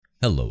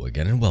Hello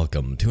again and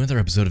welcome to another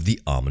episode of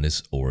the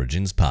Ominous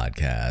Origins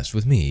podcast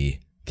with me,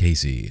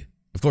 Casey.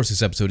 Of course,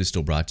 this episode is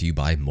still brought to you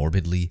by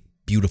Morbidly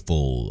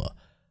Beautiful.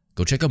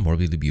 Go check out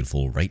Morbidly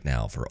Beautiful right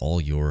now for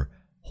all your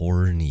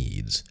horror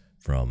needs,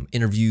 from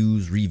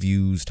interviews,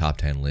 reviews, top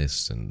 10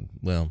 lists, and,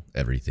 well,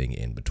 everything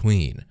in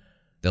between.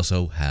 They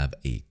also have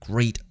a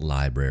great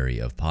library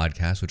of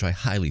podcasts, which I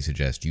highly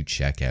suggest you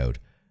check out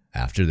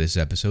after this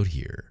episode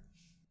here.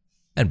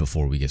 And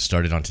before we get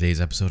started on today's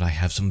episode, I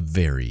have some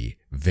very,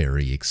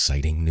 very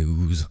exciting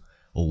news.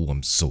 Oh,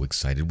 I'm so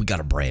excited. We got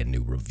a brand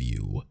new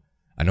review.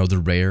 I know they're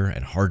rare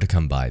and hard to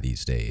come by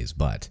these days,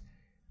 but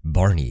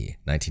Barney,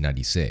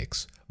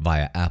 1996,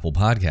 via Apple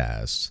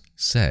Podcasts,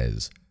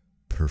 says,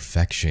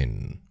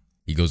 perfection.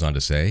 He goes on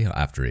to say,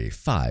 after a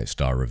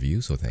 5-star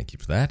review, so thank you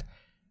for that,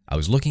 I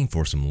was looking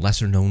for some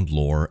lesser-known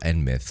lore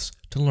and myths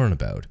to learn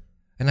about,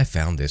 and I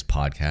found this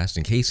podcast,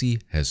 and Casey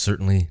has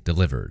certainly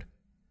delivered.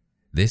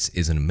 This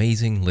is an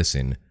amazing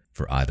listen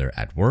for either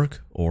at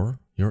work or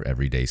your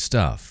everyday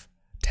stuff.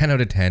 10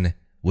 out of 10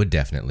 would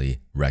definitely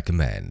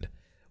recommend.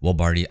 Well,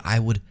 Barney, I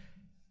would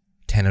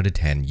 10 out of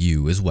 10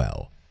 you as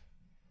well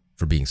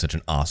for being such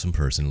an awesome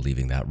person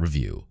leaving that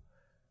review.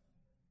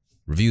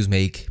 Reviews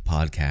make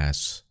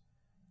podcasts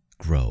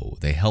grow.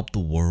 They help the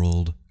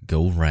world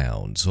go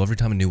round. So every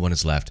time a new one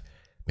is left,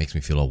 it makes me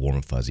feel all warm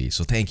and fuzzy.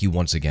 So thank you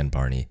once again,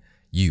 Barney.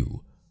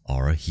 You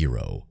are a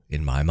hero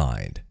in my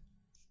mind.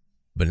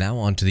 But now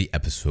on to the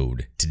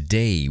episode.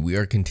 Today we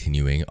are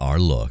continuing our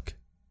look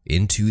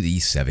into the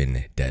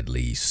 7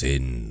 deadly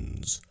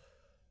sins.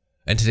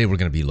 And today we're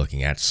going to be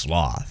looking at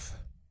sloth.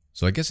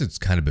 So I guess it's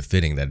kind of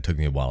befitting that it took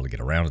me a while to get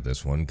around to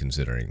this one,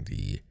 considering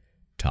the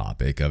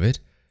topic of it.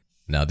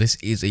 Now this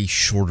is a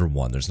shorter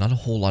one. There's not a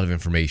whole lot of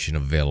information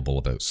available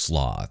about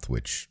sloth,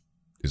 which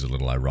is a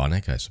little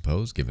ironic, I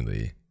suppose, given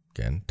the,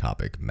 again,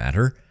 topic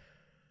matter.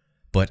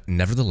 But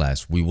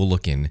nevertheless, we will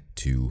look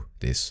into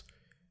this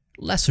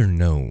lesser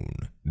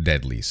known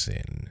deadly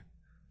sin,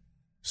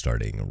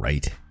 starting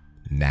right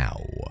now.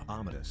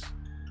 Ominous.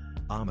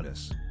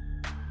 Ominous.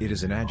 It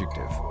is an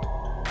adjective.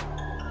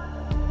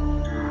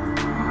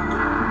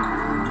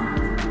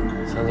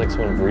 Sounds like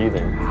someone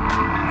breathing.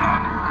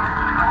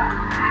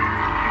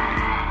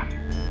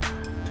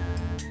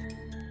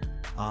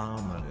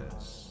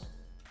 Ominous.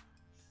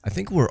 I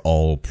think we're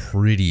all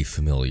pretty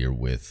familiar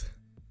with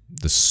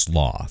the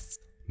sloth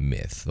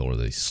myth or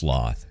the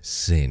sloth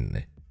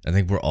sin. I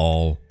think we're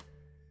all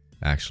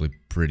actually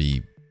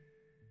pretty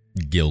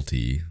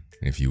guilty,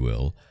 if you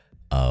will,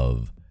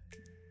 of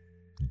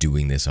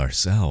doing this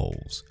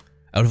ourselves.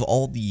 Out of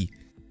all the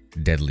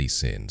deadly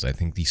sins, I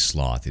think the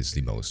sloth is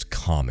the most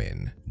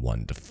common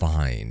one to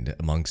find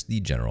amongst the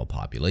general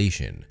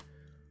population.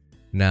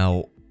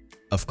 Now,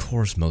 of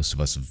course, most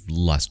of us have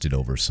lusted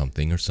over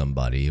something or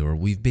somebody, or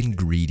we've been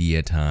greedy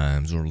at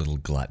times, or a little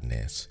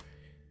gluttonous.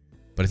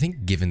 But I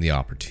think given the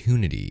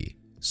opportunity,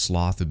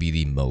 sloth would be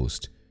the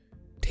most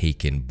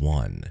taken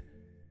one.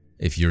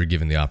 If you're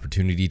given the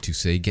opportunity to,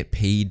 say, get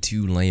paid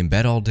to lay in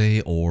bed all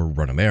day or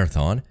run a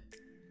marathon,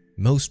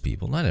 most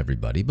people, not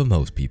everybody, but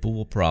most people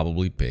will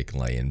probably pick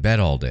lay in bed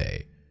all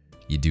day.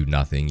 You do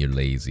nothing, you're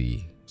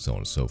lazy, so on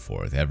and so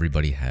forth.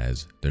 Everybody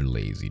has their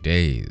lazy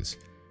days.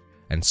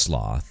 And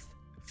sloth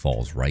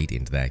falls right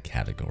into that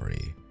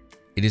category.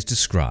 It is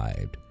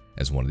described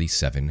as one of the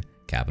 7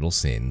 capital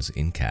sins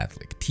in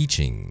Catholic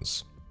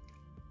teachings.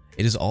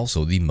 It is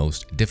also the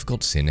most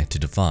difficult sin to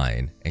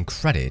define and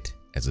credit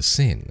as a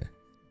sin,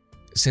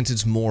 since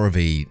it's more of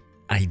an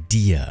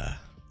idea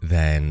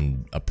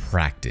than a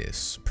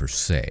practice per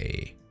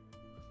se.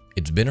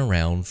 It's been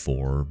around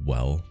for,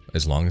 well,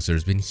 as long as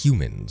there's been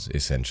humans,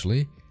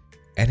 essentially.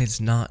 And it's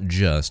not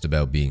just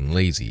about being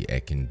lazy.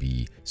 It can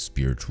be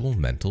spiritual,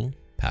 mental,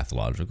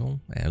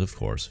 pathological, and of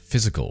course,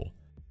 physical.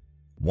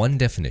 One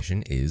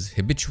definition is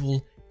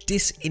habitual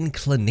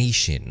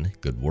disinclination,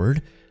 good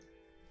word,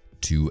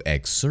 to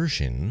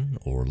exertion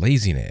or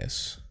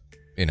laziness.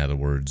 In other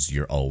words,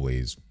 you're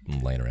always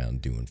laying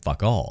around doing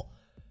fuck all.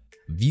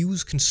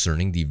 Views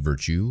concerning the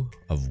virtue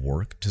of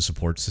work to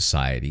support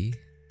society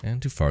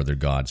and to further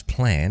God's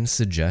plan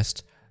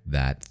suggest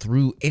that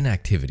through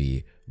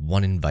inactivity,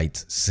 one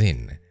invites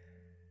sin.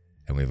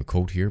 And we have a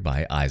quote here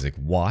by Isaac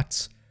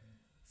Watts,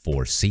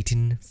 "For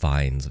Satan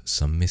finds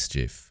some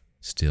mischief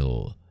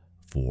still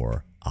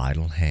for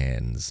idle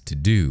hands to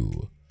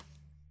do."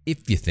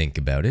 If you think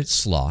about it,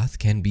 sloth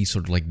can be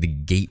sort of like the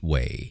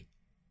gateway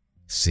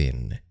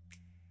sin.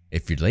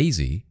 If you're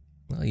lazy,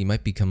 well, you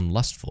might become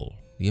lustful.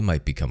 You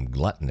might become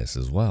gluttonous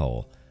as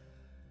well.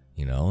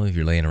 You know, if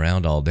you're laying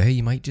around all day,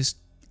 you might just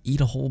eat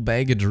a whole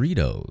bag of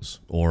Doritos.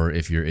 Or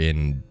if you're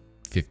in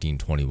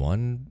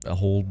 1521, a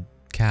whole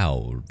cow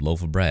or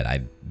loaf of bread.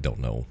 I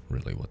don't know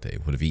really what they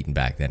would have eaten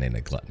back then in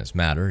a gluttonous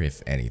matter,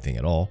 if anything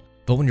at all.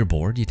 But when you're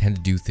bored, you tend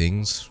to do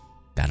things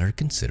that are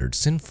considered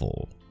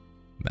sinful.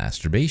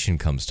 Masturbation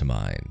comes to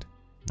mind,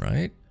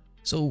 right?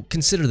 So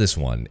consider this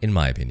one, in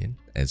my opinion,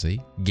 as a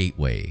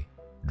gateway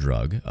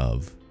drug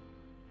of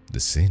the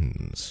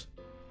sins.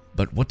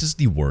 But what does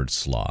the word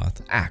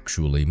sloth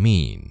actually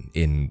mean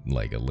in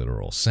like a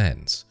literal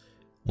sense?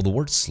 Well, the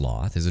word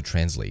sloth is a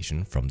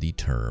translation from the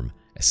term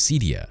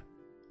acedia,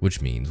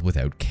 which means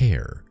without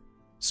care.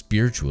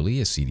 Spiritually,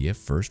 acedia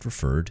first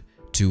referred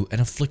to an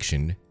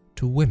affliction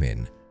to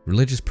women,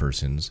 religious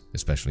persons,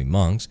 especially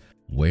monks,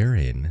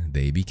 wherein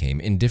they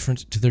became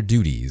indifferent to their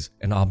duties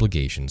and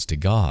obligations to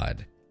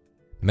God.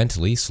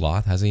 Mentally,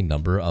 sloth has a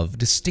number of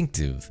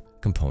distinctive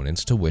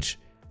components, to which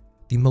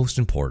the most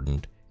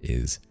important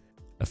is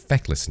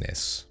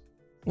affectlessness,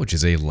 which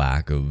is a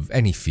lack of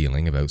any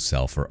feeling about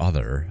self or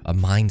other, a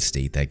mind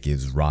state that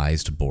gives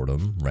rise to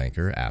boredom,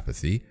 rancor,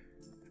 apathy,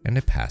 and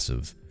a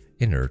passive,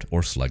 inert,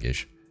 or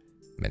sluggish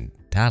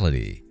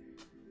mentality.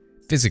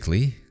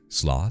 Physically,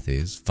 sloth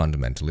is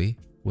fundamentally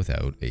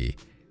without a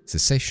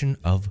cessation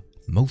of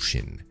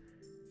motion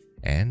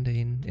and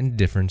an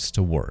indifference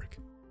to work.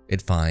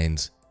 It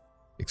finds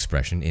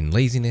expression in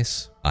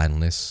laziness,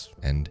 idleness,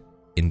 and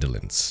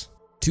indolence.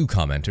 Two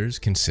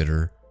commenters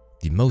consider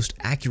the most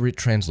accurate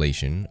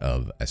translation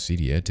of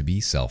acedia to be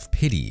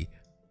self-pity,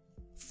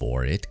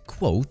 for it,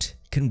 quote,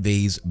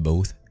 conveys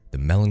both the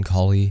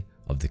melancholy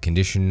of the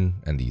condition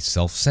and the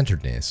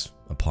self-centeredness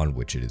upon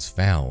which it is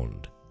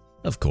found.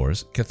 Of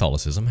course,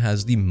 Catholicism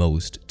has the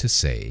most to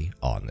say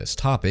on this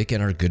topic,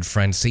 and our good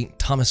friend St.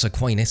 Thomas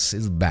Aquinas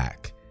is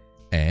back.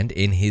 And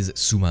in his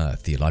Summa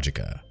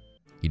Theologica,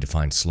 he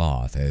defines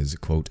sloth as,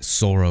 quote,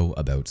 sorrow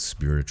about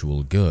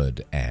spiritual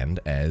good, and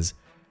as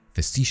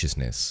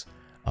facetiousness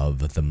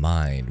of the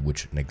mind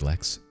which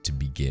neglects to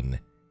begin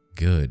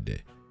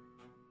good.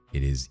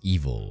 It is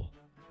evil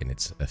in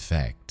its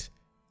effect,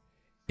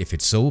 if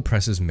it so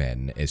oppresses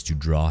men as to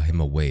draw him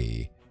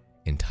away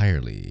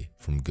entirely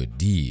from good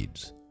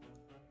deeds.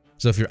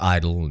 So if you're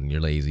idle and you're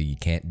lazy, you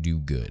can't do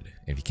good.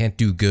 If you can't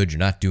do good, you're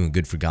not doing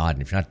good for God,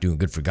 and if you're not doing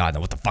good for God,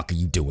 then what the fuck are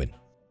you doing?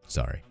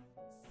 Sorry.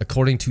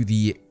 According to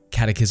the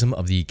Catechism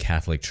of the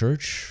Catholic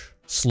Church,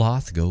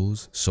 sloth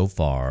goes so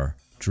far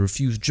to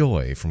refuse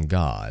joy from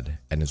God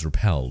and is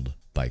repelled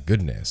by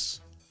goodness.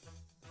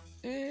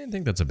 I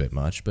think that's a bit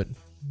much, but,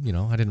 you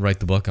know, I didn't write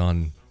the book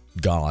on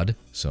God,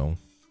 so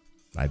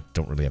I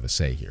don't really have a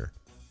say here.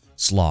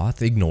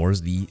 Sloth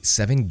ignores the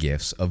 7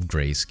 gifts of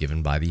grace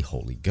given by the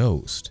Holy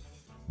Ghost,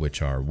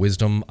 which are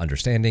wisdom,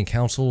 understanding,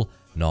 counsel,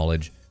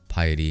 knowledge,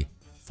 piety,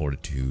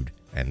 fortitude,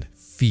 and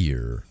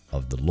fear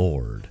of the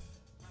Lord.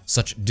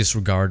 Such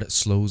disregard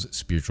slows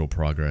spiritual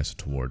progress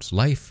towards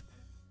life,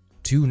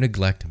 to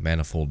neglect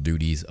manifold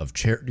duties of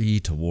charity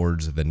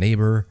towards the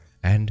neighbor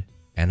and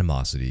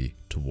animosity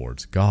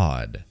towards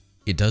God.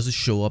 It does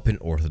show up in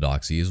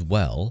orthodoxy as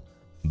well,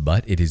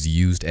 but it is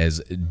used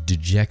as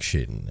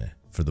dejection,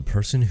 for the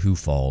person who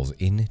falls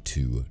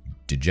into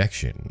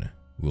dejection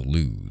will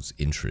lose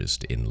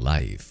interest in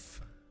life.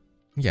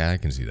 Yeah, I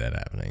can see that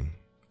happening.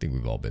 I think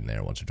we've all been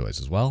there once or twice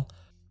as well.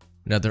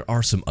 Now, there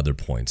are some other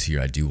points here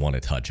I do want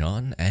to touch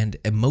on, and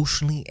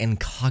emotionally and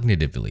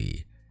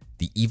cognitively,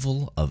 the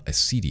evil of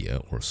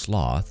acedia or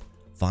sloth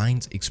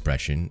finds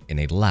expression in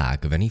a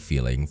lack of any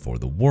feeling for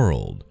the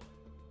world,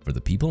 for the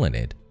people in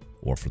it,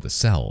 or for the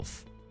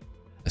self.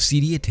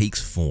 Acedia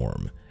takes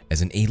form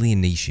as an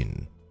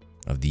alienation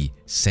of the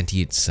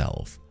sentient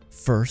self,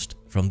 first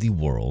from the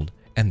world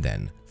and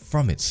then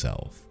from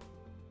itself.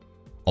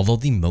 Although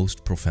the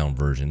most profound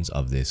versions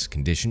of this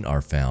condition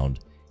are found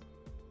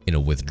in a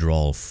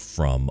withdrawal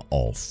from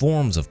all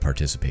forms of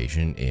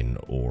participation in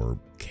or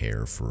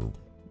care for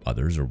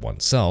others or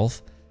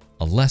oneself,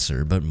 a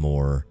lesser but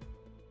more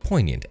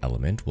poignant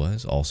element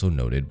was also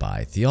noted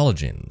by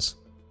theologians.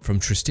 From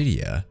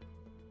Tristidia,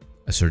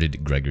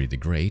 asserted Gregory the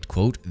Great,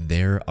 quote,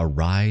 there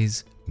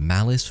arise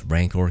malice,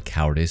 rancor,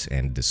 cowardice,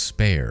 and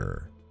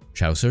despair.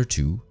 Chaucer,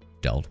 too,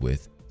 dealt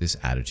with this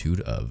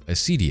attitude of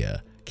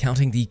acedia,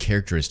 counting the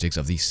characteristics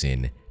of the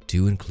sin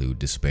to include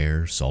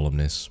despair,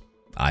 solemnness,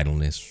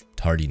 idleness,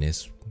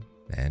 tardiness,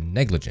 and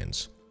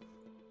negligence.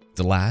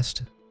 The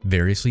last,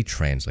 variously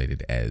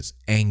translated as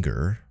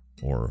anger,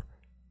 or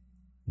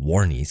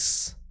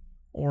warnis,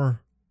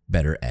 or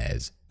better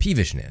as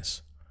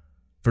peevishness.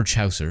 For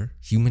Chaucer,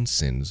 human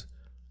sins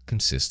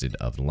consisted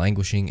of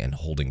languishing and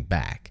holding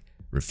back,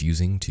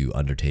 refusing to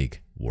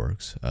undertake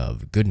works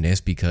of goodness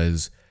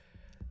because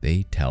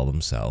they tell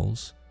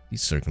themselves the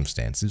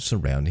circumstances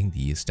surrounding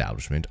the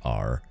establishment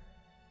are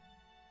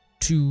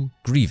too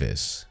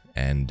grievous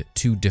and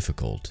too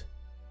difficult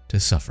to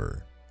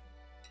suffer.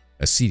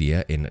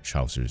 Acedia, in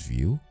Chaucer's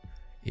view,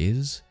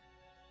 is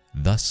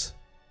thus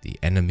the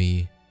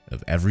enemy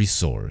of every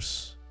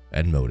source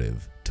and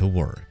motive to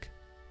work.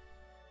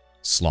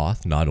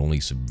 Sloth not only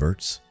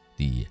subverts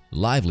the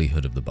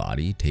livelihood of the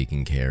body,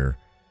 taking care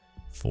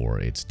for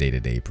its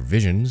day-to-day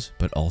provisions,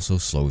 but also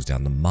slows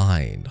down the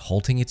mind,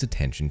 halting its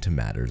attention to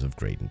matters of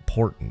great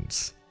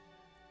importance.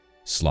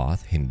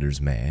 Sloth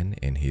hinders man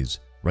in his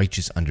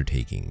righteous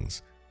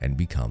undertakings and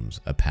becomes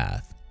a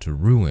path to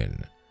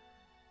ruin,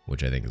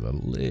 which I think is a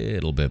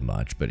little bit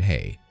much, but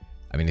hey,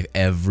 I mean, if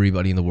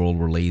everybody in the world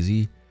were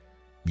lazy,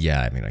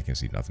 yeah, I mean, I can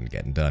see nothing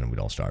getting done and we'd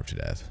all starve to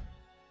death.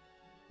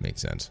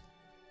 Makes sense.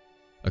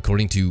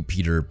 According to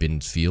Peter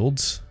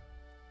Binsfield's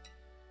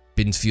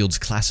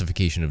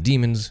classification of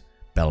demons,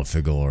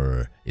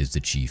 Belphegor is the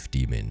chief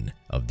demon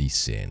of the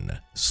sin,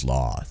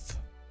 sloth.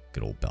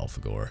 Good old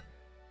Belphegor.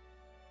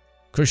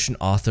 Christian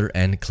author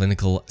and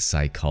clinical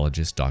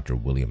psychologist Dr.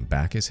 William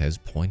Backus has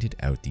pointed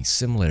out the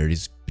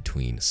similarities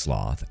between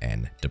sloth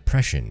and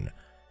depression,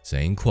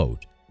 saying,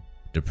 quote,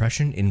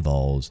 "Depression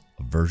involves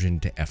aversion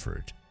to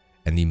effort,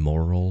 and the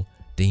moral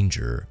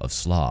danger of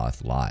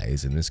sloth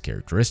lies in this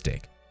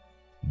characteristic.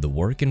 The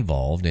work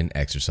involved in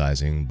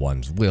exercising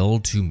one's will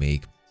to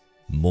make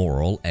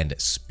moral and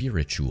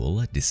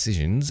spiritual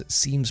decisions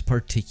seems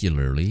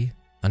particularly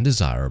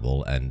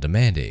undesirable and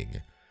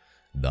demanding.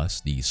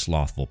 Thus, the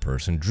slothful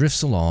person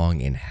drifts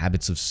along in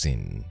habits of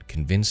sin,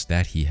 convinced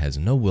that he has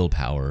no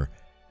willpower,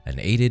 and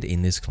aided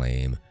in this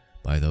claim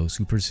by those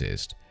who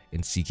persist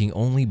in seeking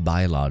only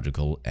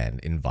biological and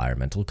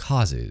environmental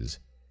causes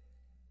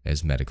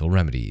as medical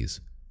remedies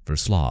for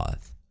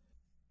sloth."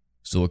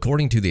 So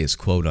according to this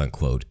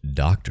quote-unquote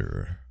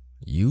doctor,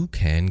 you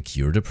can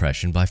cure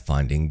depression by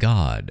finding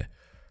God,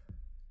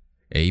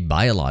 a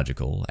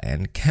biological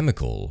and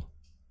chemical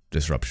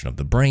disruption of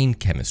the brain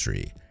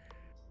chemistry.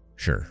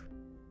 Sure.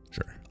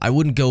 I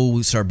wouldn't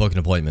go start booking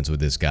appointments with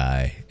this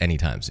guy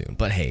anytime soon,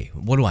 but hey,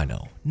 what do I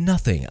know?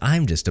 Nothing.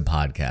 I'm just a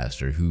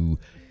podcaster who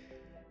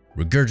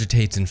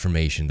regurgitates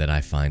information that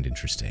I find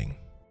interesting.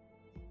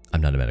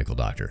 I'm not a medical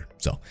doctor,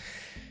 so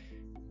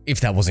if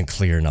that wasn't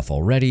clear enough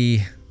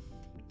already,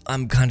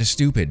 I'm kind of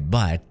stupid,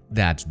 but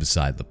that's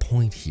beside the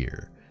point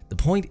here. The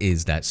point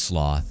is that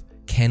sloth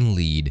can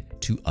lead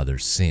to other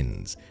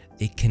sins.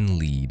 It can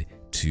lead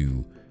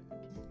to,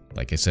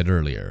 like I said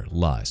earlier,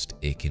 lust.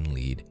 It can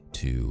lead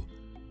to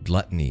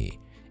gluttony.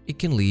 It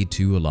can lead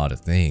to a lot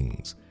of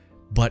things.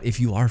 But if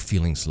you are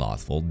feeling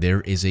slothful,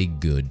 there is a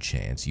good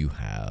chance you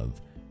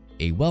have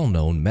a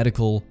well-known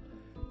medical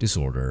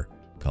disorder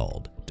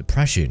called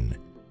depression,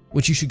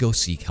 which you should go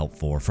seek help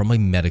for from a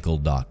medical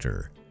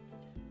doctor.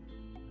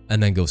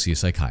 And then go see a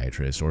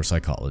psychiatrist or a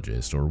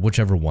psychologist or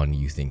whichever one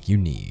you think you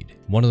need.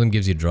 One of them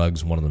gives you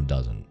drugs, one of them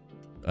doesn't.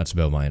 That's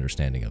about my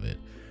understanding of it.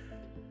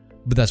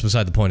 But that's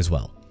beside the point as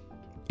well.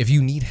 If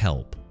you need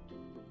help,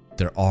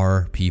 there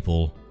are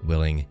people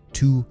willing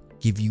to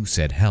give you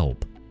said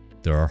help.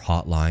 There are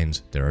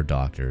hotlines, there are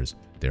doctors,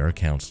 there are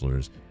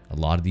counselors. A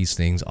lot of these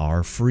things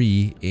are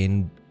free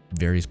in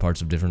various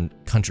parts of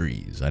different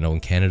countries. I know in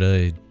Canada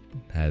it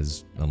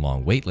has a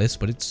long wait list,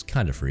 but it's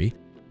kind of free.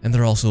 And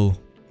they're also,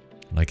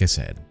 like I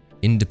said,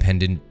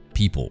 independent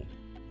people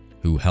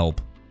who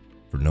help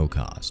for no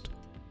cost.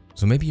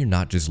 So maybe you're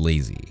not just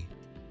lazy.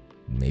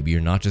 Maybe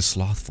you're not just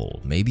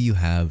slothful. Maybe you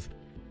have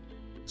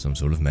some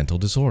sort of mental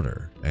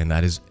disorder, and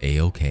that is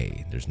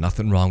a-okay. There's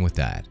nothing wrong with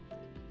that.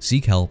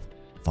 Seek help,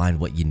 find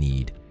what you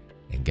need,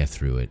 and get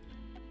through it,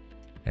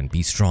 and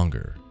be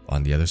stronger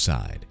on the other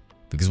side.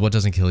 Because what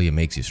doesn't kill you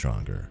makes you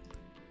stronger.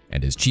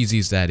 And as cheesy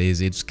as that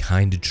is, it's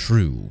kinda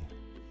true.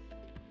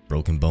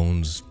 Broken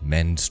bones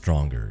mend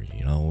stronger.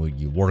 You know,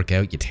 you work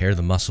out, you tear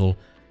the muscle,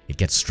 it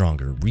gets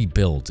stronger,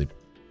 rebuilds,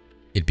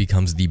 it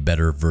becomes the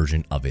better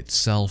version of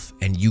itself,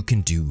 and you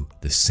can do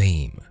the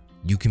same.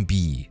 You can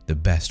be the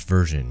best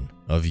version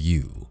of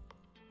you.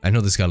 I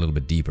know this got a little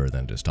bit deeper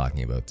than just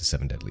talking about the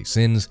 7 deadly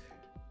sins,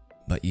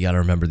 but you gotta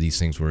remember these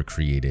things were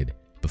created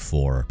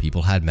before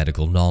people had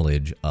medical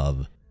knowledge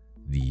of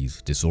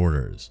these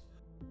disorders.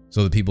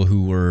 So the people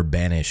who were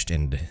banished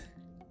and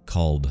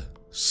called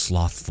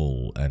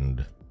slothful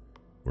and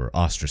were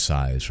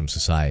ostracized from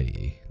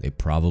society, they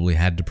probably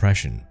had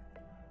depression.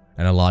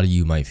 And a lot of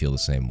you might feel the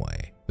same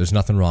way. There's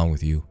nothing wrong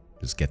with you.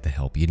 Just get the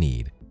help you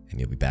need, and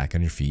you'll be back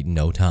on your feet in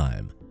no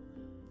time.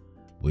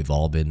 We've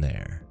all been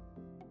there.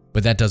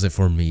 But that does it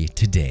for me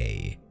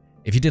today.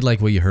 If you did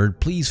like what you heard,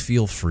 please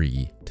feel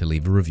free to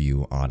leave a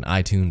review on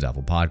iTunes,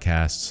 Apple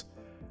Podcasts,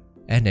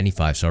 and any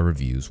 5-star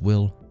reviews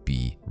will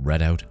be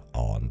read out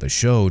on the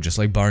show, just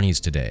like Barney's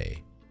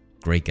today.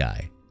 Great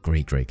guy.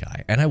 Great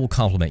guy. And I will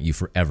compliment you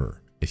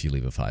forever if you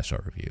leave a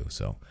 5-star review.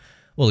 So,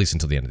 well, at least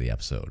until the end of the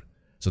episode.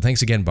 So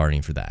thanks again,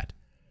 Barney, for that.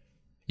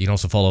 You can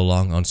also follow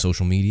along on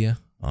social media,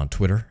 on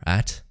Twitter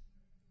at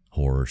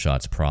Horror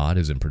Shots Prod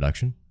is in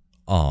production,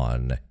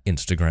 on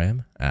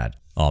Instagram at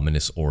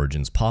Ominous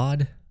Origins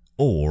Pod,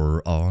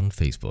 or on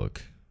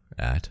Facebook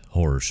at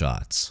Horror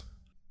Shots.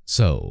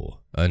 So,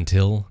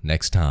 until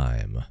next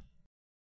time.